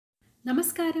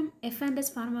നമസ്കാരം F&S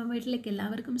pharma വേൾഡിലേക്ക്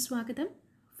എല്ലാവർക്കും സ്വാഗതം.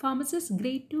 Pharmacist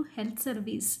grade 2 health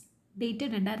service date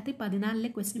 2014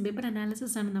 question paper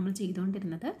analysis ആണ് നമ്മൾ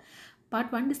ചെയ്തുകൊണ്ടിരുന്നത്.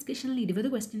 പാർട്ട് 1 ഡിസ്കഷനിൽ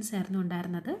 20 ക്വസ്റ്റ്യൻസ് ആയിരുന്നു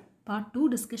ഉണ്ടായിരുന്നത്. പാർട്ട് 2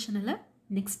 ഡിസ്കഷനിൽ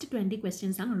നെക്സ്റ്റ് 20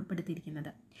 ക്വസ്റ്റ്യൻസ് ആണ്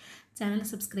ഉൾപ്പെടുത്തിയിരിക്കുന്നത്. ചാനൽ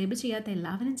സബ്സ്ക്രൈബ് ചെയ്യാത്ത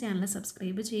എല്ലാവരും ചാനൽ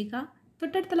സബ്സ്ക്രൈബ് ചെയ്യുക.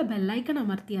 തൊട്ടടുത്തുള്ള ബെല്ലൈക്കൺ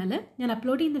അമർത്തിയാൽ ഞാൻ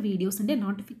അപ്ലോഡ് ചെയ്യുന്ന വീഡിയോസിൻ്റെ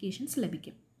നോട്ടിഫിക്കേഷൻസ്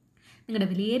ലഭിക്കും.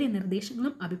 നിങ്ങളുടെ വിലയേറിയ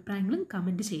നിർദ്ദേശങ്ങളും അഭിപ്രായങ്ങളും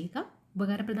കമൻറ്റ് ചെയ്യുക.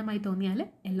 ഉപകാരപ്രദമായി തോന്നിയാൽ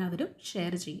എല്ലാവരും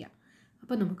ഷെയർ ചെയ്യുക.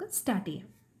 അപ്പോൾ നമുക്ക് സ്റ്റാർട്ട് ചെയ്യാം.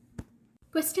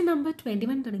 ക്വസ്റ്റ്യൻ നമ്പർ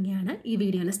 21 തുടങ്ങിയാണ് ഈ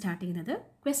വീഡിയോയിൽ സ്റ്റാർട്ട് ചെയ്യുന്നത്.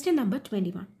 Question number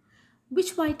 21.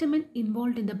 Which vitamin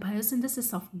involve in the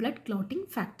biosynthesis of blood clotting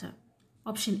factor?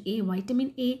 Option A vitamin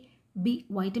A, B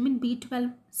vitamin B12,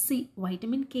 C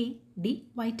vitamin K, D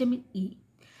vitamin E.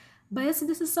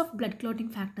 Biosynthesis of blood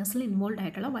clotting ഫാക്ടേഴ്സിൽ involve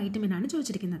ആയിട്ടുള്ള vitamin ആണ്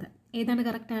ചോദിച്ചിരിക്കുന്നത്. ഏതാണ്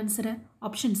correct answer?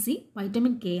 Option C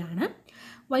vitamin K ആണ്.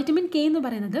 Vitamin K എന്ന്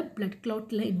പറയുന്നത് blood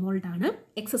ക്ലോട്ടിൽ involve ആണ്.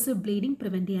 Excessive bleeding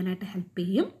prevent ചെയ്യാനായിട്ട് help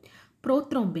ചെയ്യും.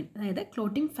 പ്രോത്രോംബിൻ അതായത്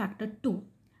ക്ലോട്ടിംഗ് ഫാക്ടർ 2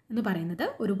 എന്ന് പറയുന്നത്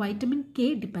ഒരു vitamin K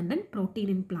dependent protein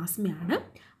in പ്ലാസ്മയാണ്.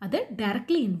 അത്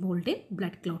directly involve in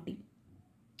blood clotting.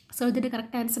 So ഇതിൻ്റെ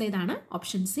കറക്റ്റ് ആൻസർ ഏതാണ്?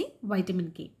 Option C vitamin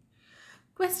K.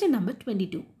 Question number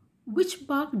 22. Which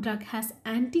bark drug has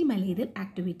anti-malarial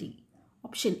activity?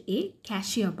 Option A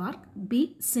cassia bark, B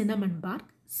cinnamon bark,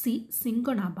 C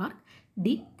cinchona bark,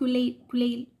 D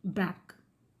quail bark.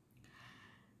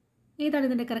 ഏതാണ്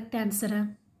ഇതിൻ്റെ correct answer?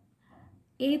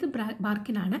 ഏത്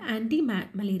ബാർക്കിനാണ് anti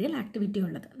malarial activity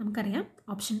ഉള്ളത്? നമുക്കറിയാം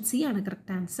option C ആണ്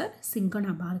correct answer, cinchona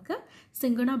BARC.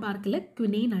 Cinchona ബാർക്കിൽ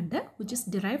quinine ഉണ്ട്, which is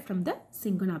derive from the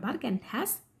cinchona BARC and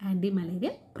has anti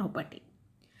malarial property.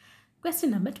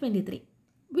 Question number 23.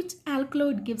 Which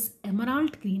alkaloid gives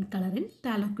emerald green color in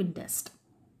taloquin test?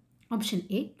 Option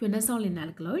A quinazolin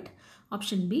alkaloid,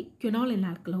 option B quinoline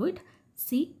alkaloid,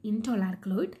 C intol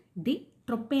alkaloid, D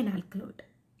tropane alkaloid.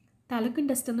 Taloquin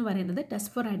test എന്ന് പറയുന്നത്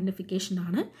test for identification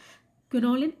ആണ്.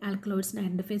 ക്വിനോളിൻ ആൽക്കലോയിഡ്സിനെ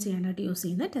identify ചെയ്യാനായിട്ട് use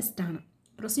ചെയ്യുന്ന ടെസ്റ്റാണ്.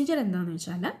 Procedure എന്താണെന്ന്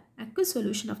വെച്ചാൽ aqueous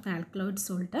solution of the alkaloid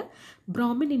salt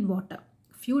bromine in water,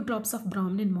 few drops of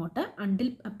bromine in water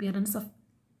until appearance of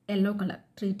yellow colour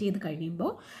treat ചെയ്ത്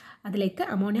കഴിയുമ്പോൾ അതിലേക്ക്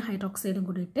അമോണിയ ഹൈഡ്രോക്സൈഡും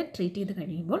കൂടി ഇട്ട് ട്രീറ്റ് ചെയ്ത്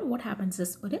കഴിയുമ്പോൾ വാട്ട് ഹാപ്പൻസ്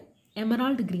ഇസ് ഒരു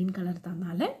എമറാൾഡ് ഗ്രീൻ കളർ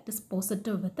തന്നാൽ it is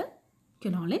positive with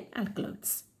ക്വിനോളിൻ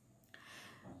alkaloids.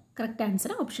 Correct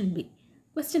answer option B.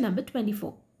 Question number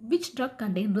 24. Which drug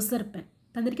contain reserpine?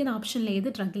 തന്നിരിക്കുന്ന ഓപ്ഷനിൽ ഏത്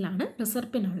ഡ്രഗിലാണ്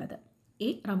റിസർപ്പിൻ ഉള്ളത്? A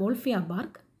റവോൾഫിയ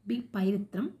BARC, B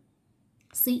പൈരിത്രം,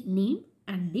 C Neem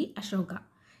and D Ashoka.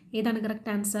 ഏതാണ്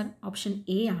കറക്റ്റ് ആൻസർ? ഓപ്ഷൻ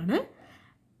എ ആണ്.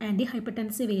 Anti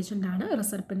hypertensive agent ആണ്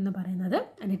reserpine എന്ന് പറയുന്നത്.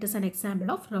 And it is an example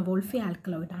of റവോൾഫിയ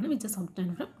alkaloid ആണ് which is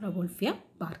obtained from റവോൾഫിയ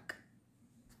BARC.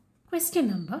 Question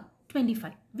number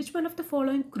 25. Which one of the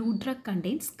following crude drug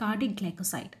contains cardiac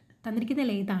glycoside?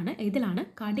 തന്നിരിക്കുന്നതിൽ ഇതിലാണ്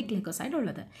cardiac glycoside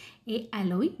ഉള്ളത്? A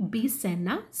alloy, B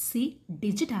Senna, C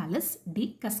digitalis, D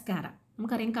കസ്കാര.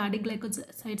 നമുക്കറിയാം cardiac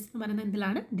glycosides എന്ന് പറയുന്നത്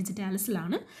എന്തിലാണ്?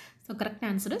 ഡിജിറ്റാലിസിലാണ്. So correct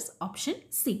answer is option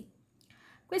C.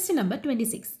 Question number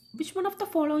 26. Which one of the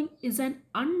following is an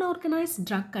unorganized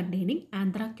drug containing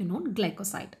anthraquinone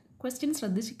glycoside? Question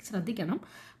ശ്രദ്ധിക്കണം,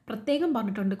 പ്രത്യേകം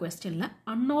പറഞ്ഞിട്ടുണ്ട് ക്വസ്റ്റ്യനിൽ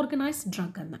unorganised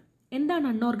drug എന്ന്. എന്താണ്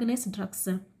unorganised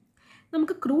drugs?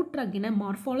 നമുക്ക് ക്രൂഡ് ഡ്രഗിനെ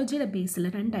മോർഫോളജിയുടെ ബേസിൽ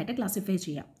രണ്ടായിട്ട് ക്ലാസിഫൈ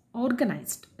ചെയ്യാം.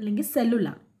 ഓർഗനൈസ്ഡ് അല്ലെങ്കിൽ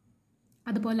സെല്ലുലാർ,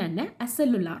 അതുപോലെ തന്നെ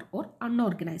അസെല്ലുലാർ ഓർ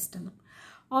അൺഓർഗനൈസ്ഡ് എന്നും.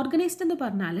 ഓർഗനൈസ്ഡ് എന്ന്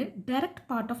പറഞ്ഞാൽ ഡയറക്റ്റ്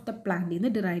പാർട്ട് ഓഫ് ദ പ്ലാന്റിൽ നിന്ന്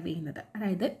ഡിറൈവ് ചെയ്യുന്നത്,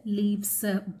 അതായത്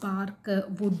leaves, BARC,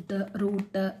 would,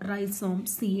 root, rhizome,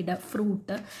 seed,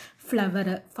 fruit, flower,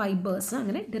 fibres,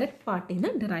 അങ്ങനെ ഡയറക്റ്റ് പാർട്ടിൽ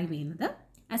നിന്ന് ഡിറൈവ് ചെയ്യുന്നത്.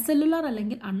 അസെല്ലുലാർ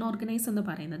അല്ലെങ്കിൽ അൺഓർഗനൈസ് എന്ന്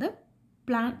പറയുന്നത്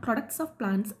products of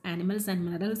plants, animals and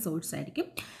mineral source ആയിരിക്കും.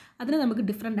 അതിനെ നമുക്ക്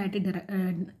ഡിഫറെൻ്റ് ആയിട്ട്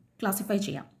ക്ലാസിഫൈ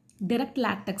ചെയ്യാം. Direct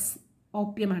latex,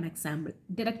 ഓപ്പിയമാണ് example.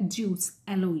 Direct juice,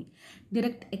 alloy.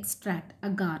 Direct extract,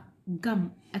 agar, gum,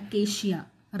 acacia,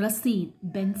 Razeen,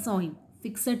 benzoin,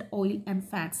 fixed oil and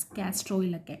fats, castor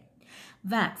ഓയിലൊക്കെ.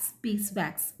 Wax, piece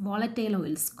wax, volatile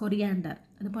oils, coriander,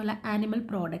 അതുപോലെ animal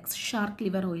products, shark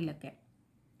liver ഓയിലൊക്കെ,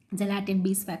 gelatin,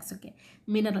 ബീസ് wax ഒക്കെ.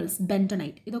 Minerals,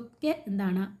 ബെൻറ്റനൈറ്റ്, ഇതൊക്കെ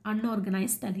എന്താണ്?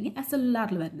 Unorganised അല്ലെങ്കിൽ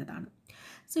അസെല്ലുലാറിൽ വരുന്നതാണ്.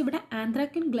 So ഇവിടെ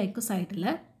ആന്ത്രാക്വിൻ ഗ്ലൈക്കോസൈഡിൽ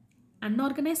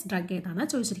unorganised drug ഏതാണ്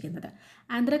ചോദിച്ചിരിക്കുന്നത്.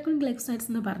 ആന്ത്രാക്വിൻ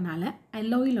ഗ്ലൈക്കോസൈഡ്സ് എന്ന് പറഞ്ഞാൽ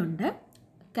അലോയിലുണ്ട്,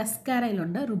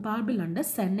 കസ്കാരയിലുണ്ട്, റുബാർബിലുണ്ട്,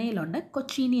 സെന്നയിലുണ്ട്,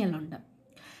 കൊച്ചീനിയയിലുണ്ട്.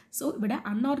 സോ ഇവിടെ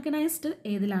അൺഓർഗനൈസ്ഡ്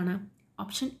ഏതിലാണ്?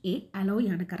 ഓപ്ഷൻ എ അലോയ്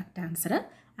ആണ് കറക്റ്റ് ആൻസർ.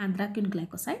 ആന്ത്രാക്വിൻ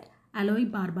ഗ്ലൈക്കോസൈഡ് അലോയ്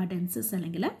ബാർബാഡെൻസിസ്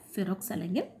അല്ലെങ്കിൽ ഫിറോക്സ്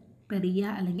അല്ലെങ്കിൽ പെറിയ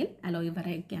അല്ലെങ്കിൽ alloy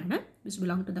വെറയൊക്കെയാണ്, which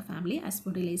belong to the family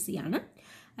ആസ്പൊഡിലേസി ആണ്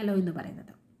അലോയ് എന്ന്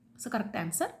പറയുന്നത്. So correct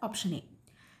answer option A.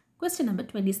 Question number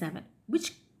 27.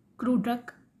 Which crude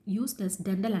drug used as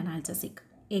dental analgesic?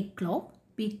 A clove,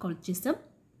 B colchicum,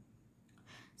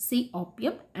 C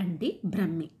opium and D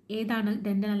brahmi. ഏതാണ്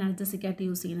dental analgesic ആയിട്ട്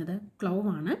use ചെയ്യുന്നത്? Clove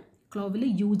ആണ്. ക്ലോവിൽ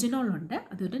eugenol ഉണ്ട്.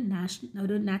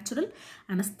 അതൊരു natural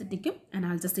അനസ്തെറ്റിക്കും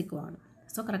അനാൽജസിക്കും ആണ്.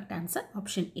 So correct answer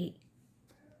option A.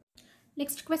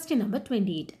 Next question number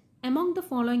 28. Among the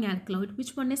following alkaloid,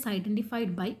 which one is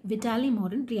identified by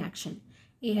Vitali-Morin reaction?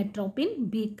 A. Atropine,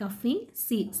 B. Caffeine,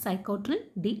 C. Psychotrin,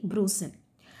 D. Brucin.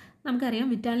 നമുക്കറിയാം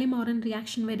Vitaly-Maureen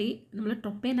reaction വഴി നമ്മൾ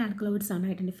ട്രോപ്പൈൻ alkaloids ആണ്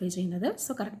identify ചെയ്യുന്നത്.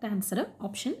 So correct answer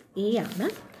option A ആണ്.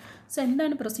 So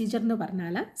എന്താണ് procedure എന്ന്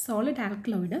പറഞ്ഞാൽ, solid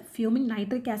alkaloid fuming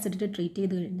nitric ആസിഡിട്ട് treat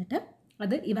ചെയ്ത് കഴിഞ്ഞിട്ട്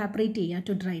അത് ഇവാപ്പറേറ്റ് ചെയ്യുക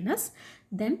ടു ഡ്രൈനസ്,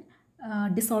 ദെൻ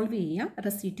ഡിസോൾവ് ചെയ്യുക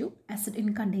residue acid in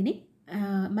containing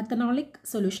മെത്തനോളിക്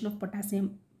solution of potassium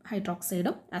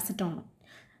ഹൈഡ്രോക്സൈഡും അസറ്റോണും.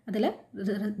 അതിൽ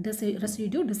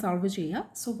റെസിഡ്യൂ ഡിസോൾവ് ചെയ്യുക.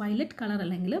 സോ വയലറ്റ് കളർ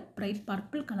അല്ലെങ്കിൽ ബ്രൈറ്റ്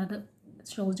പർപ്പിൾ കളർ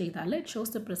ഷോ ചെയ്താൽ it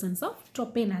shows the presence of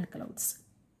ട്രോപ്പൈൻ alkaloids.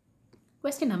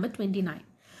 Question number 29.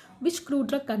 Which crew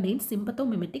drug contains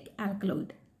സിമ്പത്തോമിമെറ്റിക്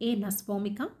alkaloid? A.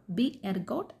 നസ്ഫോമിക്ക, B.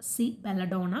 Ergot, C.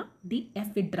 Belladonna, D.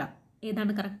 എഫിഡ്ര.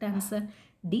 ഏതാണ് correct answer?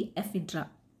 D. എഫിഡ്ര.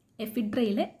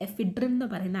 എഫിഡ്രയിൽ ephedrine എന്ന്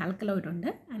പറയുന്ന alkaloid ഉണ്ട്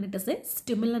and it is A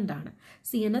stimulant ആണ്.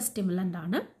 CNS stimulant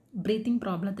ആണ്. Breathing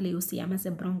പ്രോബ്ലത്തിൽ use ചെയ്യാം as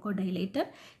A broncho dilator,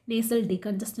 nasal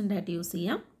ഡീകൺജസ്റ്റൻ്റ് ആയിട്ട് use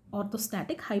ചെയ്യാം,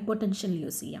 orthostatic ഹൈപ്പോടെൻഷനിൽ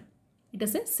use ചെയ്യാം. It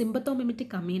is a sympathomimetic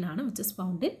amine which is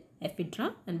found in ephedra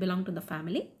and belong to the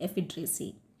family Ephidraceae.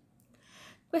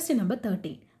 Question number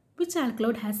 13. Which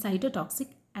alkaloid has cytotoxic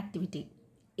activity?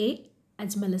 A.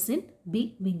 Ajmelicin, B.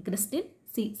 Vincristine,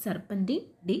 C. Serpentine,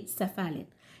 D. Cephalin.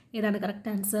 ഏതാണ് correct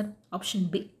answer? Option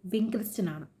B vincristine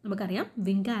ആണ്. നമുക്കറിയാം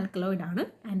vinca alkaloid ആണ്,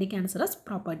 anti cancerous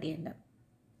property ഉണ്ട്.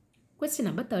 Question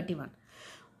number 31.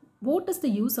 What is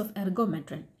the use of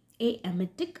ergometrin? A.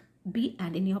 Emetic, B.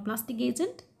 Antineoplastic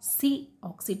agent, C.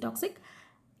 Oxytoxic,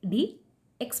 D.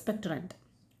 Expectorant.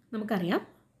 നമുക്കറിയാം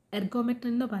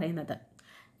എർഗോമെട്രിൻ എന്ന് പറയുന്നത്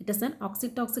it is an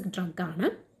ഓക്സിറ്റോക്സിക് drug ആണ്.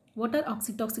 What are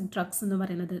ഓക്സിറ്റോക്സിക് drugs എന്ന്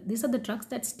പറയുന്നത്? These are the drugs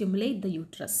that stimulate the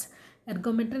uterus.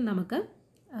 എർഗോമെട്രിൻ നമുക്ക്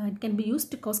it can be use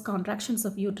to cos contractions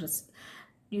of uterus.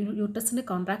 യൂട്രസിൻ്റെ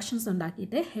contractions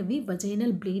ഉണ്ടാക്കിയിട്ട് heavy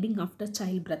vaginal bleeding after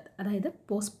child breath, അതായത്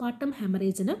postpartum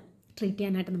ഹെമറേജിന് treat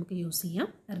ചെയ്യാനായിട്ട് നമുക്ക് use ചെയ്യാം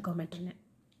എർഗോമെട്രിനെ.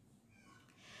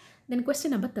 Then question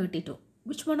number 32.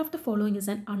 Which one of the following is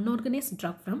an unorganized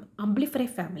drug from umbelliferae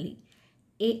family?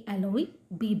 A. Aloe,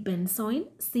 B. Benzoin,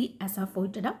 C.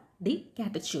 Asafoetida, D.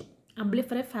 Catechu.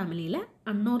 Umbelliferae ഫാമിലിയിലെ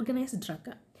unorganised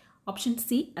drug option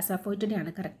C അസാഫോയിറ്റഡ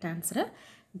ആണ് correct answer.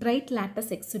 ഡ്രൈറ്റ്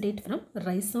latus exudate from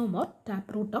rhizome or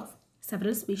tap root of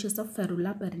several species of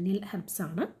ഫെറുല പെറിനിയൽ herbs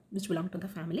ആണ് which belong to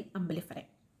the family അംബലിഫെറേ.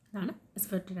 ഇതാണ്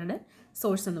അസാഫോയിറ്റഡയുടെ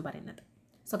source എന്ന് പറയുന്നത്.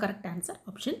 So correct answer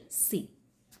option C.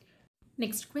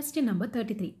 Next question number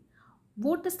 33.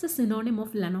 What is the synonym of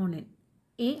lanolin?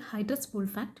 A. Hydrous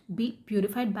sulfate, B.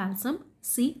 Purified balsam,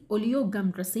 C. Oleogum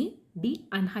resin, D.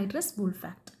 Anhydrous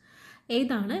sulfate.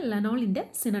 ഏതാണ് ലനോളിൻ്റെ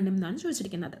synonym എന്നാണ്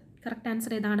ചോദിച്ചിരിക്കുന്നത്. Correct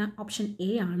answer ഏതാണ്? Option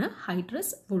A ആണ്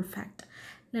hydrous വൂൾഫാക്ട്.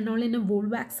 ലനോളിന്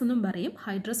വൂൾവാക്സ് എന്നും പറയും,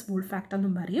 hydrous വൂൾഫാക്ട്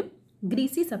എന്നും പറയും.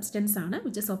 Greasy substance ആണ്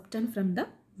which is ഒബ്റ്റൻ from the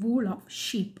wool of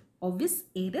sheep. Ovis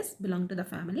aedes belong to the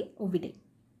family Ovidae.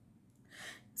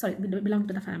 Belong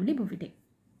to the family Bovidae.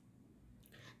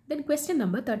 Then question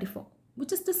number 34.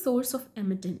 Which is the source of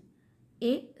emetin?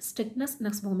 A. Strychnus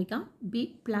nasvomica, B.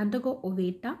 Plantago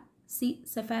ovata, C.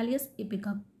 Cephalius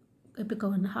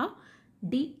epiconha,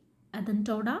 D.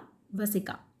 Adenthoda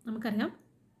vesica. നമുക്കറിയാം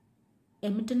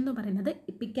എമിറ്റിൻ എന്ന് പറയുന്നത്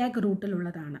ഇപ്പിക്കാഗ്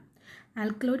റൂട്ടിലുള്ളതാണ്.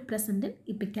 Alkaloid present in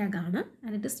ഇപ്പിക്കാഗ് ആണ്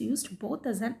and it is used both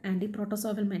as an anti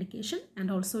protozoal medication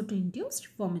and also to induce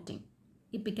vomiting.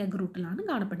 ഇപ്പിക്കാഗ് റൂട്ടിലാണ്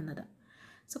കാണപ്പെടുന്നത്.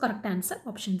 So correct answer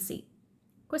option C.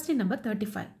 Question number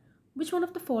 35. Which one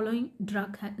of the following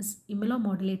drug has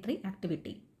immunomodulatory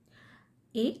activity?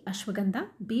 A. Ashwagandha,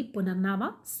 B. Punarnava,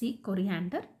 C.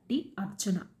 Coriander, D.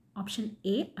 Arjuna. Option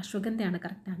A Ashwagandha ആണ്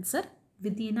correct answer.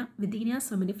 Vidina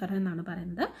somnifera എന്നാണ്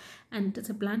പറയുന്നത് and it is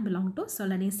a plant belong to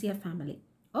Solanaceae family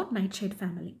or nightshade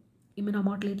family.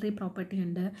 Immunomodulatory property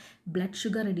ഉണ്ട്, blood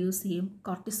sugar reduce ചെയ്യും,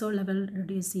 cortisol level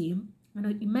reduce ചെയ്യും,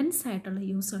 അങ്ങനെ immense ആയിട്ടുള്ള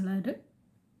use ഉള്ള ഒരു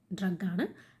ഡ്രഗാണ്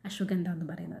അശ്വഗന്ധ എന്ന്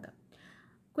പറയുന്നത്.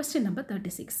 Question number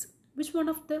 36. Which one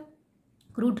of the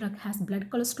crude drug has blood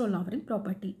cholesterol lowering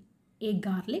property? A.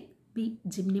 Garlic, B.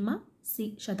 ജിംനിമ, C.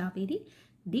 ശതാവേരി,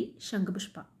 D.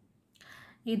 ശംഖുപുഷ്പ.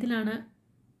 ഏതിലാണ്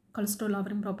കൊളസ്ട്രോൾ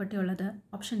ലോവറിംഗ് പ്രോപ്പർട്ടി ഉള്ളത്?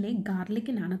 Option A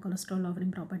ഗാർലിക്കിനാണ് cholesterol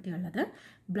lowering property ഉള്ളത്.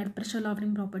 ബ്ലഡ് പ്രഷർ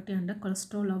ലോവറിംഗ് പ്രോപ്പർട്ടി ഉണ്ട്,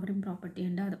 cholesterol lowering property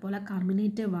ഉണ്ട്, അതുപോലെ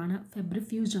carminative ആണ്,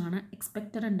 ഫെബ്രിഫ്യൂജ് ആണ്,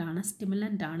 expectorant ആണ്,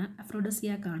 stimulant ആണ്,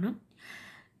 അഫ്രോഡസിയാക് ആണ്.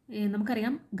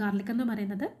 നമുക്കറിയാം ഗാർലിക് എന്ന്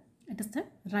പറയുന്നത് it is the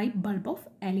ripe bulb of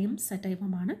ആലിയം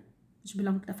sativum ആണ് which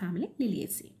belong to the family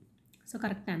ലിലിയേസി. So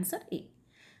correct answer A.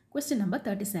 Question number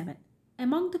 37.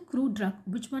 Among the crude drug,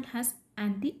 which one has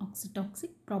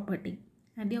anti-oxytoxic property?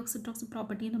 Anti ഓക്സിറ്റോക്സിക്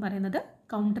property എന്ന് പറയുന്നത്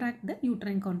counteract the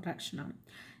uterine contraction ആണ്.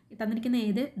 തന്നിരിക്കുന്ന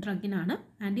ഏത് ഡ്രഗിനാണ്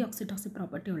anti ഓക്സിറ്റോക്സിക്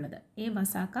property ഉള്ളത്? A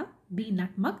വസാക്ക, B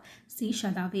nutmeg, C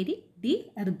ശതാവേരി, D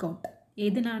ergot.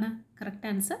 ഏതിനാണ് correct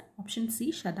answer? Option C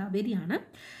ശതാവേരി ആണ്.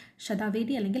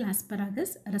 ശതാവേരി അല്ലെങ്കിൽ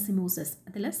asparagus റെസിമോസസ്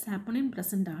അതിൽ സാപ്പണിൻ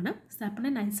present ആണ്.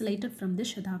 സാപ്പണിൻ isolated from the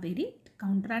ശതാവേരി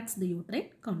കൗണ്ടറാക്ട്സ് the uterine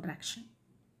contraction.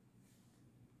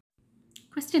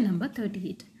 Question number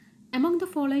 38. Among the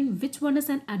following, which one is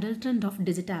an adulterant of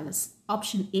digitalis?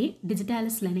 Option A,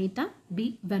 digitalis lanata, B,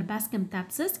 verbascum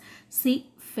thapsus, C,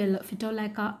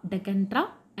 Phytolacca decentra,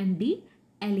 and D,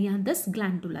 Elianthus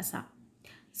glandulosa.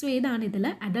 So, ഏതാണ് ഇതിൽ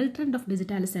adulterant of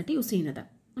digitalis ആയിട്ട് use ചെയ്യുന്നത്?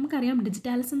 നമുക്കറിയാം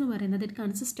digitalis എന്ന് പറയുന്നത് it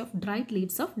consist of dried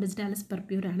leaves of digitalis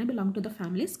പെർപ്യൂര ആണ്. Belong to the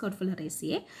family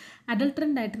സ്കോർഫുലറേസിയെ.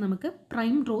 അഡൾട്ടറൻ്റ് ആയിട്ട് നമുക്ക്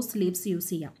പ്രൈം റോസ് ലീവ്സ് യൂസ്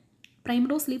ചെയ്യാം. പ്രൈം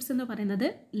റോസ് ലീവ്സ് എന്ന് പറയുന്നത്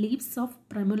ലീവ്സ് ഓഫ്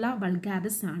പ്രമുല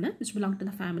വൾഗാരിസ് ആണ്, which belong to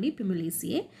the family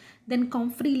പ്യുമുലേസിയെ. Then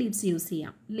കോംഫ്രി leaves use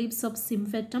ചെയ്യാം. Leaves of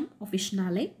സിംഫെറ്റം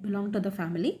ഒഫിഷ്നാലെ belong to the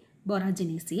family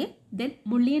ബോറാജിനീസിയെ. Then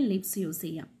മുള്ളിയൻ leaves use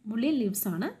ചെയ്യാം. മുള്ളിയൻ leaves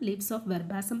ആണ് leaves of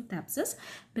വെർബാസം താപ്സസ്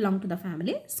belong to the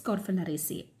family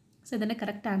സ്കോർഫുലറേസിയെ. So ഇതിൻ്റെ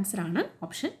correct answer ആണ്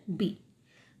option B.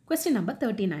 Question number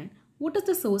 39. What is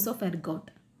the source of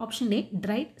ergot? Option A,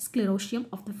 dried സ്ക്ലിറോഷ്യം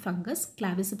of the fungus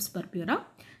ക്ലാവിസിപ്സ് പെർപ്യൂര,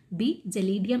 B,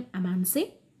 Gelidium അമാൻസെ,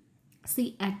 C,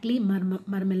 ആക്ലി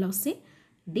മർമെലോസെ,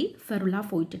 D, ഫെറുല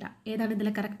ഫോയ്റ്റിഡ. ഏതാണ്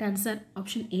ഇതിലെ correct answer?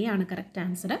 Option A ആണ് correct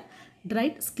answer.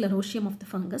 Dried സ്ക്ലെറോഷ്യം of the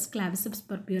fungus ക്ലാവിസിപ്സ്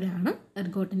പെർപ്യൂര ആണ്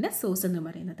എർഗോട്ടിൻ്റെ source എന്ന്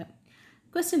പറയുന്നത്.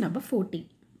 Question number 40.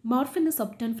 Morphine is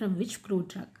obtained from which fruit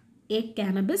drug? A,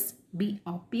 cannabis, B,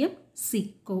 opium, C,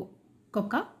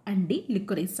 coca, and D,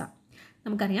 ലിക്വറേസ.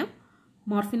 നമുക്കറിയാം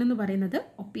morphine എന്ന് പറയുന്നത്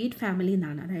ഒപ്പിയേറ്റ് family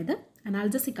എന്നാണ്, അതായത്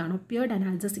അനാൽജസിക് ആണ്. ഒപ്പിയോയിഡ്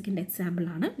അനാൽജസിക്കിൻ്റെ എക്സാമ്പിൾ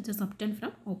ആണ്, which is obtained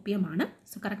from opium ആണ്.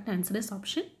 So correct answer is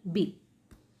option B.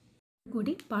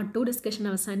 കൂടി part 2 discussion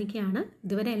അവസാനിക്കുകയാണ്.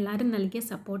 ഇതുവരെ എല്ലാവരും നൽകിയ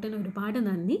സപ്പോർട്ടിന് ഒരുപാട്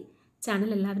നന്ദി.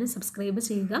 ചാനൽ എല്ലാവരും സബ്സ്ക്രൈബ്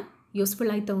ചെയ്യുക.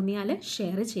 യൂസ്ഫുൾ ആയി തോന്നിയാൽ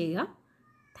ഷെയർ ചെയ്യുക.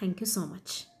 Thank you so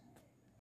much.